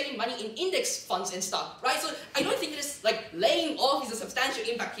saving money in index funds and stuff, right? So I don't think this laying off is a substantial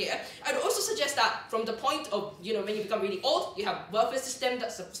impact here. I'd also suggest that from the point of when you become really old, you have welfare system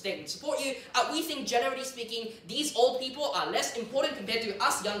that support you. We think generally speaking, these old people are less important compared to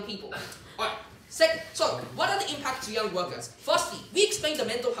us young people. Alright. Second, so what are the impacts to young workers? Firstly, we explain the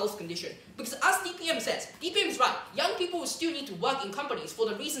mental health condition. Because as DPM says, DPM is right, young people will still need to work in companies for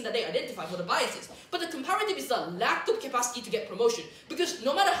the reason that they identify for the biases. But the comparative is the lack of capacity to get promotion. Because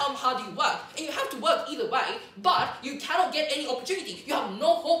no matter how hard you work, and you have to work either way, but you cannot get any opportunity. You have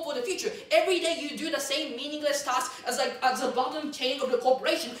no hope for the future. Every day you do the same meaningless task as the bottom chain of the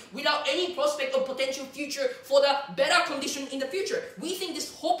corporation without any prospect of potential future for the better condition in the future. We think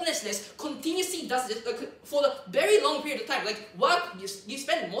this hopelessness continuously does this for a very long period of time. Like you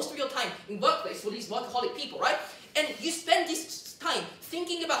spend most of your time in workplace for these workaholic people, right? And you spend this time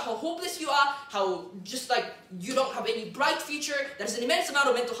thinking about how hopeless you are, how just like you don't have any bright future. There's an immense amount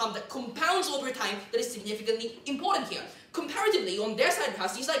of mental harm that compounds over time that is significantly important here. Comparatively, on their side of the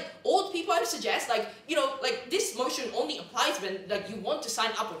house, these like old people, I would suggest, like, you know, like this motion only applies when like you want to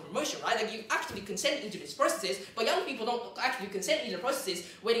sign up for promotion, right? Like you actually consent into these processes, but young people don't actually consent into the processes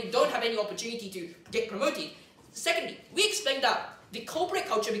when they don't have any opportunity to get promoted. Secondly, we explained that the corporate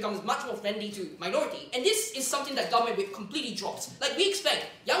culture becomes much more friendly to minority, and this is something that government completely drops. Like we explained,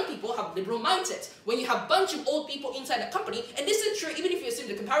 young people have liberal mindsets. When you have a bunch of old people inside a company, and this is true even if you assume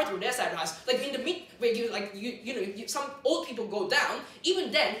the comparative on their side of the house, like in the where you like some old people go down,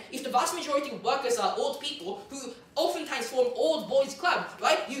 even then, if the vast majority of workers are old people who oftentimes form old boys club,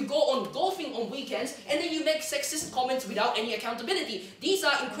 right? You go on golfing on weekends, and then you make sexist comments without any accountability. These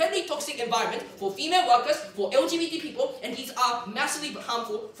are incredibly toxic environments for female workers, for LGBT people, and these are massively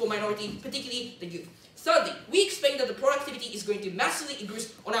harmful for minority, particularly the youth. Thirdly, we explained that the productivity is going to massively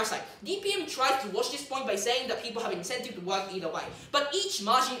increase on our side. DPM tries to watch this point by saying that people have an incentive to work either way. But each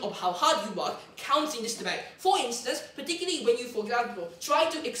margin of how hard you work counts in this debate. For instance, particularly when you, for example, try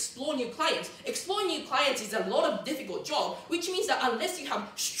to explore new clients. Exploring new clients is a lot of difficult job, which means that unless you have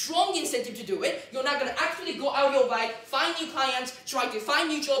strong incentive to do it, you're not going to actually go out your way, find new clients, try to find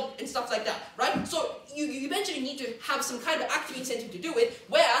new job, and stuff like that, right? So you eventually need to have some kind of active incentive to do it,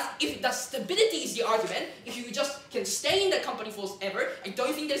 whereas if the stability is the argument, if you just can stay in that company forever, I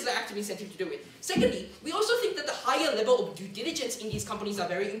don't think there's an active incentive to do it. Secondly, we also think that the higher level of due diligence in these companies are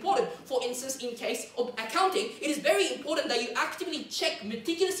very important. For instance, in case of accounting, it is very important that you actively check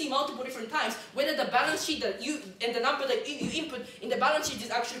meticulously multiple different times whether the balance sheet that you, and the number that you input in the balance sheet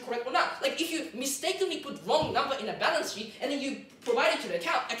is actually correct or not. Like if you mistakenly put wrong number in a balance sheet and then you provide it to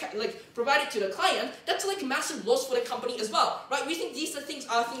the provide it to the client, that's like a massive loss for the company as well, right? We think these are things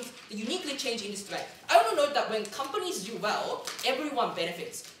that uniquely change in this debate. I want to note that when companies do well, everyone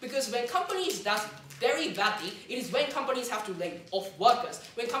benefits. Because when companies does very badly, it is when companies have to lay off workers,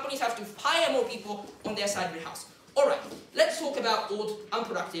 when companies have to hire more people on their side of the house. Alright, let's talk about old,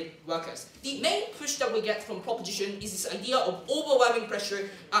 unproductive workers. The main push that we get from proposition is this idea of overwhelming pressure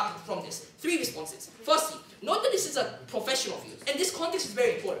from this. 3 responses. Firstly, note that this is a professional field, and this context is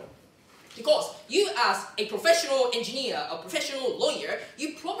very important. Because you as a professional engineer, a professional lawyer,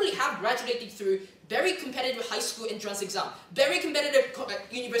 you probably have graduated through very competitive high school entrance exam, very competitive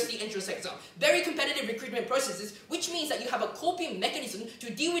university entrance exam, very competitive recruitment processes, which means that you have a coping mechanism to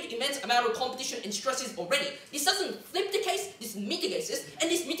deal with immense amount of competition and stresses already. This doesn't flip the case, this mitigates this,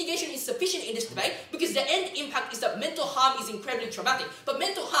 and this mitigation is sufficient in this debate because the end impact is that mental harm is incredibly traumatic. But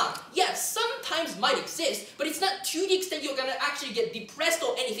mental harm, yes, sometimes might exist, but it's not to the extent you're gonna actually get depressed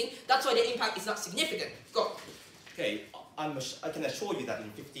or anything. That's why the impact is not significant. Go. Okay. I can assure you that in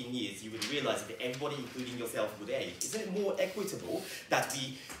 15 years you will realize that everybody, including yourself, would age. Isn't it more equitable that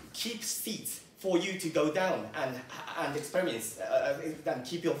we keep seats for you to go down and experience and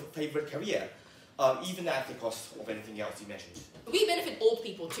keep your favorite career, even at the cost of anything else you mentioned? We benefit old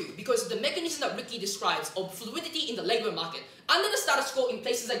people too, because the mechanism that Ricky describes of fluidity in the labor market. Under the status quo in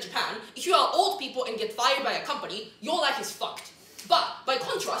places like Japan, if you are old people and get fired by a company, your life is fucked. But, by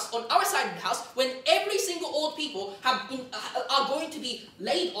contrast, on our side of the house, when every single old people are going to be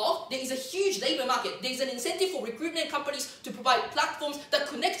laid off, there is a huge labor market. There is an incentive for recruitment companies to provide platforms that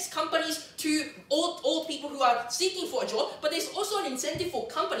connects companies to old people who are seeking for a job, but there's also an incentive for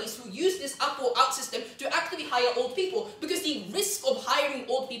companies who use this up or out system to actively hire old people, because the risk of hiring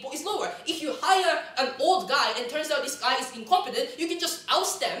old people is lower. If you hire an old guy and turns out this guy is incompetent, you can just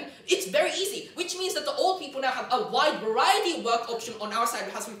oust them. It's very easy, which means that the old people now have a wide variety of work option on our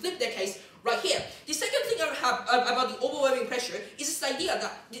side as we flip their case right here. The second thing I have about the overwhelming pressure is this idea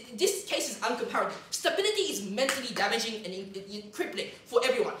that this case is uncomparative. Stability is mentally damaging and crippling for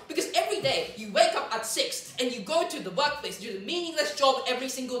everyone, because every day you wake up at 6 and you go to the workplace, do the meaningless job every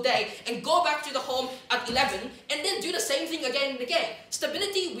single day, and go back to the home at 11 and then do the same thing again and again.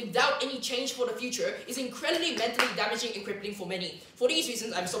 Stability without any change for the future is incredibly mentally damaging and crippling for many. For these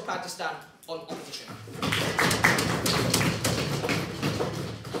reasons, I'm so proud to stand on opposition.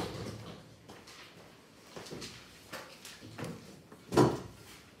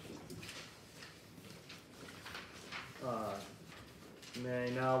 May I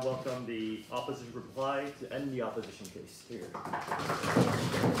now welcome the opposition reply to end the opposition case here.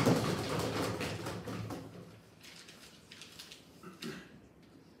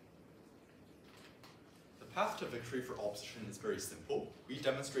 The path to victory for opposition is very simple. We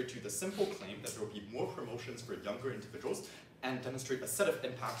demonstrate to you the simple claim that there will be more promotions for younger individuals and demonstrate a set of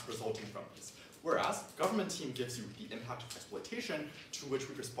impacts resulting from these. Whereas, government team gives you the impact of exploitation, to which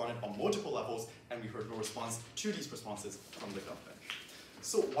we responded on multiple levels, and we heard no response to these responses from the government.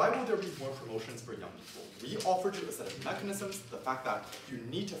 So why will there be more promotions for young people? We offered you a set of mechanisms, the fact that you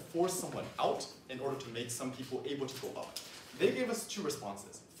need to force someone out in order to make some people able to go up. They gave us two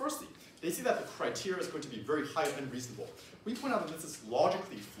responses. Firstly, they see that the criteria is going to be very high and unreasonable. We point out that this is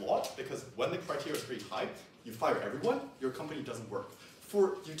logically flawed because when the criteria is very high, you fire everyone, your company doesn't work.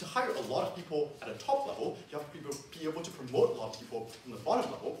 For you to hire a lot of people at a top level, you have to be able to promote a lot of people from the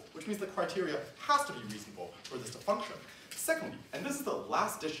bottom level, which means the criteria has to be reasonable for this to function. Secondly, and this is the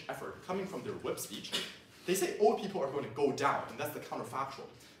last-ditch effort coming from their whip speech, they say old people are going to go down, and that's the counterfactual.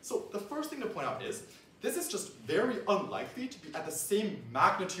 So the first thing to point out is, this is just very unlikely to be at the same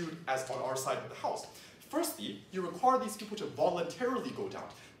magnitude as on our side of the house. Firstly, you require these people to voluntarily go down.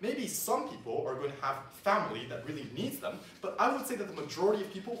 Maybe some people are going to have family that really needs them, but I would say that the majority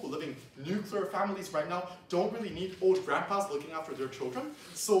of people who live in nuclear families right now don't really need old grandpas looking after their children.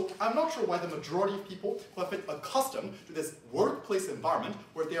 So I'm not sure why the majority of people who have been accustomed to this workplace environment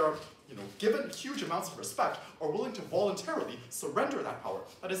where they are given huge amounts of respect are willing to voluntarily surrender that power.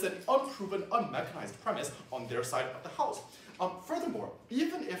 That is an unproven, unmechanized premise on their side of the house. Furthermore,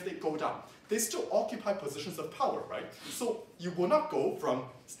 even if they go down, they still occupy positions of power, right? So you will not go from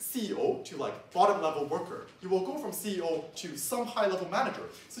CEO to bottom level worker. You will go from CEO to some high level manager.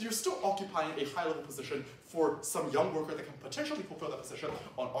 So you're still occupying a high level position for some young worker that can potentially fulfill that position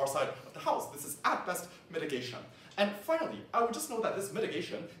on our side of the house. This is at best mitigation. And finally, I would just note that this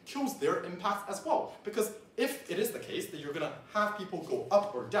mitigation kills their impact as well. Because if it is the case that you're going to have people go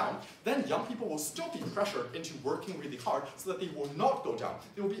up or down, then young people will still be pressured into working really hard so that they will not go down.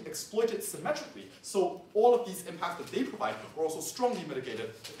 They will be exploited symmetrically. So all of these impacts that they provide are also strongly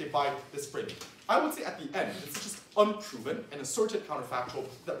mitigated if they buy this framing. I would say at the end, it's just unproven and asserted counterfactual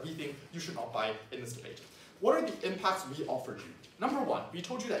that we think you should not buy in this debate. What are the impacts we offered you? Number one, we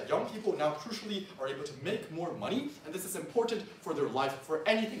told you that young people now crucially are able to make more money, and this is important for their life, for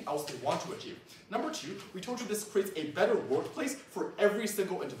anything else they want to achieve. Number two, we told you this creates a better workplace for every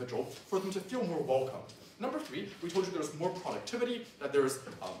single individual, for them to feel more welcome. Number three, we told you there's more productivity, that there's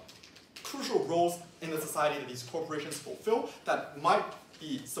crucial roles in the society that these corporations fulfill that might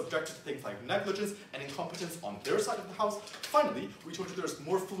be subjected to things like negligence and incompetence on their side of the house. Finally, we told you there's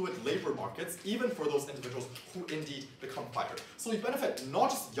more fluid labor markets, even for those individuals who indeed become fired. So we benefit not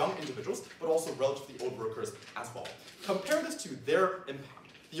just young individuals, but also relatively old workers as well. Compare this to their impact.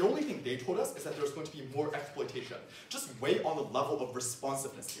 The only thing they told us is that there's going to be more exploitation. Just weigh on the level of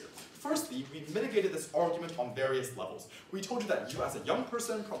responsiveness here. Firstly, we mitigated this argument on various levels. We told you that you as a young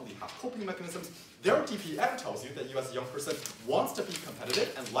person probably have coping mechanisms. Their TPM tells you that you as a young person wants to be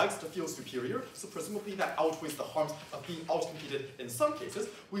competitive and likes to feel superior, so presumably that outweighs the harms of being outcompeted in some cases.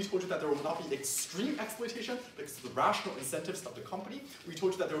 We told you that there will not be extreme exploitation because of the rational incentives of the company. We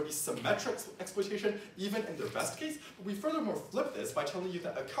told you that there will be symmetric exploitation even in their best case. But we furthermore flip this by telling you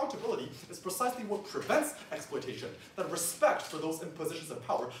that accountability is precisely what prevents exploitation, that respect for those in positions of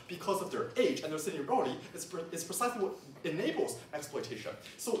power because of their age and their seniority is precisely what enables exploitation.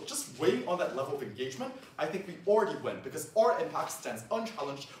 So just weighing on that level of engagement, I think we already win because our impact stands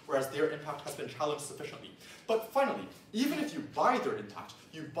unchallenged, whereas their impact has been challenged sufficiently. But finally, even if you buy their impact,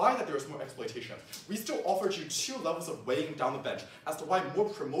 you buy that there is more exploitation, we still offered you two levels of weighing down the bench as to why more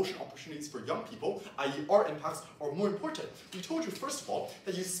promotion opportunities for young people, i.e. our impacts, are more important. We told you, first of all,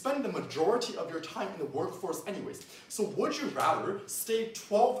 that you spend the majority of your time in the workforce anyways. So would you rather stay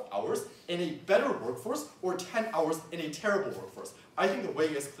 12 hours in a better workforce or 10 hours in a terrible workforce? I think the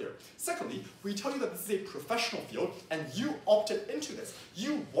weighing is clear. Secondly, we tell you that this is a professional field and you opted into this.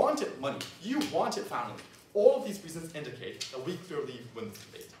 You wanted money. You wanted family. All of these reasons indicate that we clearly win this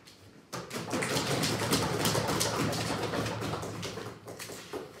debate.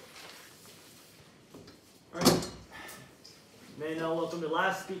 All right. May I now welcome the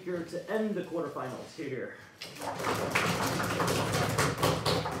last speaker to end the quarterfinals. Here.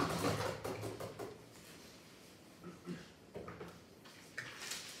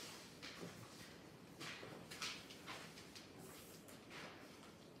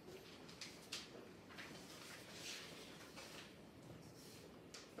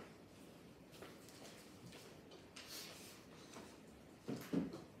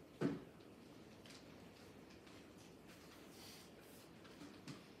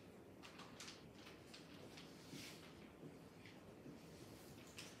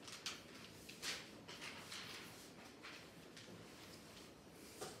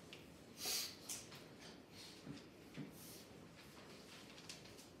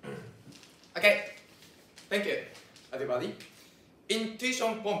 Okay, thank you, everybody.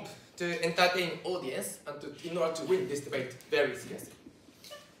 intuition pump to entertain audience and in order to win this debate very seriously.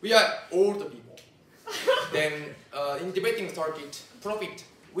 We are old people. Then in debating circuit, profit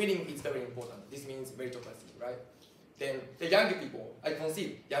winning is very important. This means meritocracy, right? Then the young people, I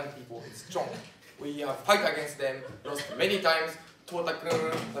concede young people is strong. We have fight against them, lost many times.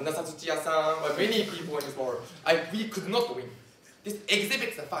 Tota-kun, Nasatsuchiya-san, many people in this world. We could not win. This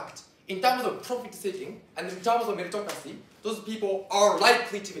exhibits the fact. In terms of profit seeking and in terms of meritocracy, those people are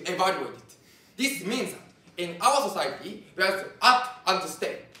likely to be evaluated. This means that in our society, we have to up and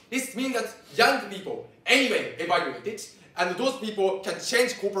stay. This means that young people anyway evaluated, and those people can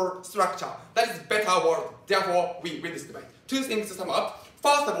change corporate structure. That is better world. Therefore, we win this debate. Two things to sum up.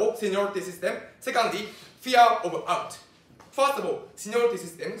 First of all, seniority system. Secondly, fear of out. First of all, seniority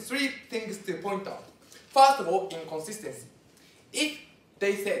system. Three things to point out. First of all, inconsistency. If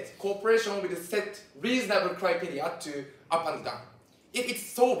they said corporation will set reasonable criteria to up and down. If it's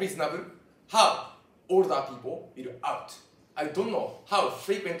so reasonable, how older people will out? I don't know how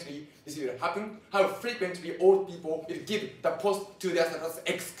frequently this will happen, how frequently old people will give the post to their separate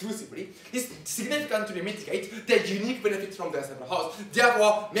exclusively. This significantly mitigates their unique benefits from their separate house.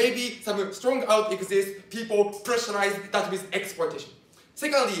 Therefore, maybe some strong out exists, people pressurize that with exploitation.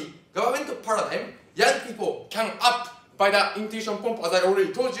 Secondly, government paradigm, young people can up by the intuition pump, as I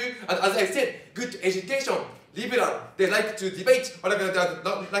already told you, and as I said, good education, liberal, they like to debate, or they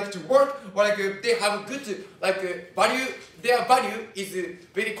like to work, or they have good value. Their value is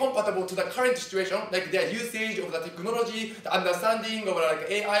very compatible to the current situation, like their usage of the technology, the understanding of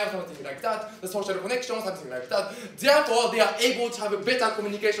AI or something like that, the social connection, something like that. Therefore, they are able to have a better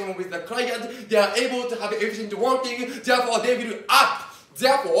communication with the client. They are able to have efficient working. Therefore, they will up.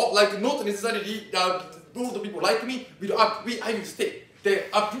 Therefore, not necessarily old people like me will up. I will stay. They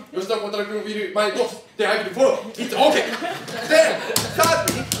up. Yoshida Kotaro-kun will my boss. Then I will follow. It's okay. Then,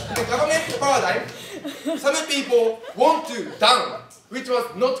 thirdly, the government paradigm. Some people want to down, which was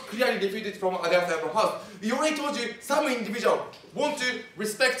not clearly defeated from their side of the house. We already told you some individual want to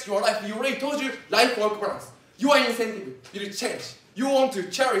respect your life. We already told you life-work balance. Your incentive will change. You want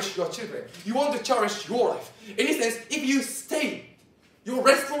to cherish your children. You want to cherish your life. In a sense, if you stay, your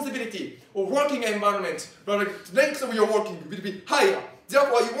responsibility or working environment, the length of your working will be higher.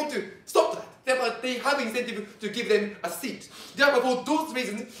 Therefore, you want to stop that. Therefore, they have incentive to give them a seat. Therefore, for those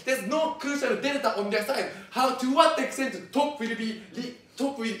reasons, there's no crucial data on their side. To what extent top will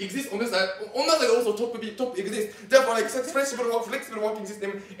exist on their side. On the side also top exists. Therefore, flexible working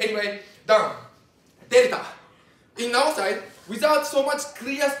system. Anyway, down. Delta. In our side, without so much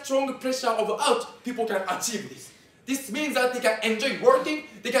clear, strong pressure of out, people can achieve this. This means that they can enjoy working,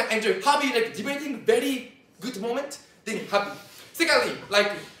 they can enjoy happy, debating, very good moment, then happy. Secondly,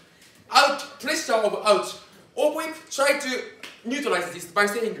 out, pressure of out. Always try to neutralize this by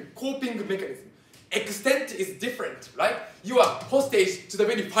saying coping mechanism. Extent is different, right? You are hostage to the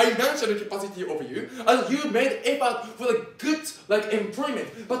very financial capacity of you, and you made effort for the good employment.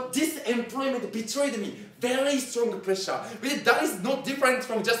 But this employment betrayed me. Very strong pressure. But that is not different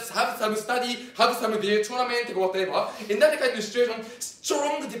from just have some study, have some tournament, or whatever. In that kind of situation,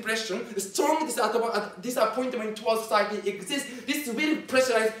 strong depression, strong disappointment towards society exists. This will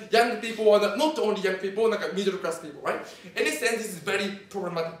pressurize young people, and not only young people, middle class people, right? In this sense, this is very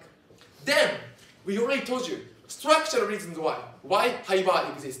problematic. Then, we already told you structural reasons why high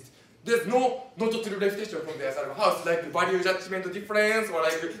bar exists. There's no total refutation from the side of the house, value judgment difference or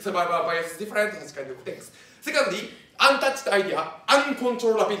survivor bias difference, such kind of things. Secondly, untouched idea,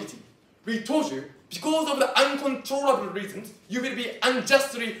 uncontrollability. We told you, because of the uncontrollable reasons, you will be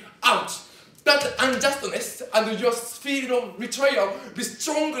unjustly out. That unjustness and your fear of betrayal will be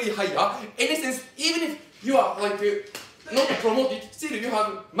strongly higher. In a sense, even if you are not promoted, still you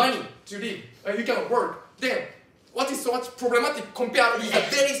have money to live, you can work. Then, what is so much problematic compared with a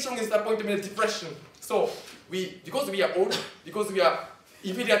very strong disappointment, depression? So, because we are old, because we are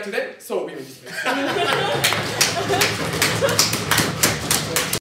inferior to them, so we will dismiss.